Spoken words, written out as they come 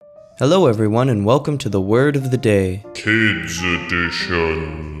Hello everyone and welcome to the Word of the Day. Kids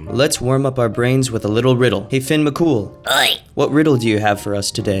Edition. Let's warm up our brains with a little riddle. Hey Finn McCool, Oi! what riddle do you have for us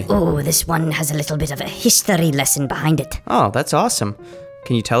today? Oh, this one has a little bit of a history lesson behind it. Oh, that's awesome.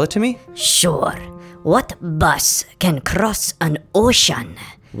 Can you tell it to me? Sure. What bus can cross an ocean?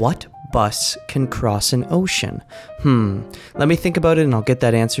 What bus can cross an ocean? Let me think about it and I'll get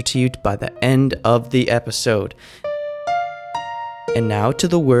that answer to you by the end of the episode. And now to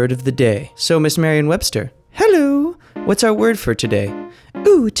the word of the day. So, Miss Merriam-Webster. Hello. What's our word for today?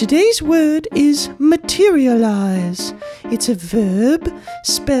 Today's word is materialize. It's a verb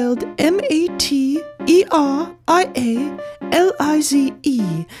spelled M-A-T-E-R-I-A-L-I-Z-E,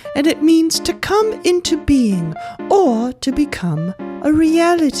 and it means to come into being or to become a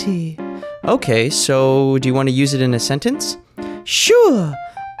reality. Okay, so do you want to use it in a sentence? Sure.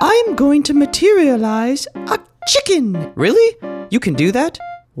 I'm going to materialize a chicken. Really? You can do that?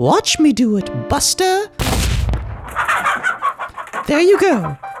 Watch me do it, Buster. There you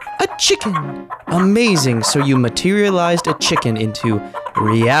go. A chicken. Amazing. So you materialized a chicken into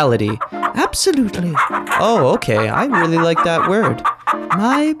reality. Absolutely. Oh, okay. I really like that word.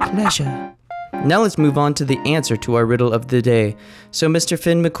 My pleasure. Now let's move on to the answer to our riddle of the day. So, Mr.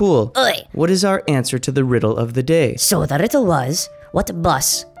 Finn McCool, Oi! what is our answer to the riddle of the day? So the riddle was, what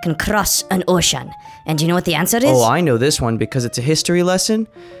bus can cross an ocean? And do you know what the answer is? Oh, I know this one because it's a history lesson.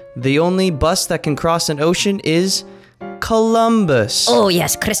 The only bus that can cross an ocean is Columbus. Oh,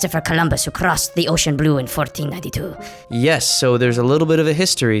 yes, Christopher Columbus, who crossed the ocean blue in 1492. Yes, so there's a little bit of a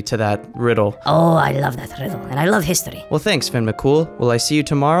history to that riddle. Oh, I love that riddle, and I love history. Well, thanks, Finn McCool. Will I see you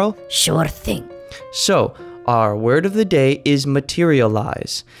tomorrow? Sure thing. So, our word of the day is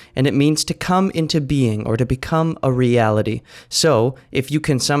materialize, and it means to come into being or to become a reality. So, if you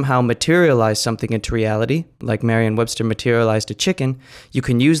can somehow materialize something into reality, like Merriam-Webster materialized a chicken, you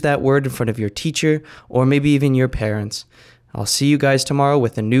can use that word in front of your teacher or maybe even your parents. I'll see you guys tomorrow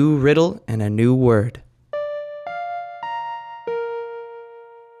with a new riddle and a new word.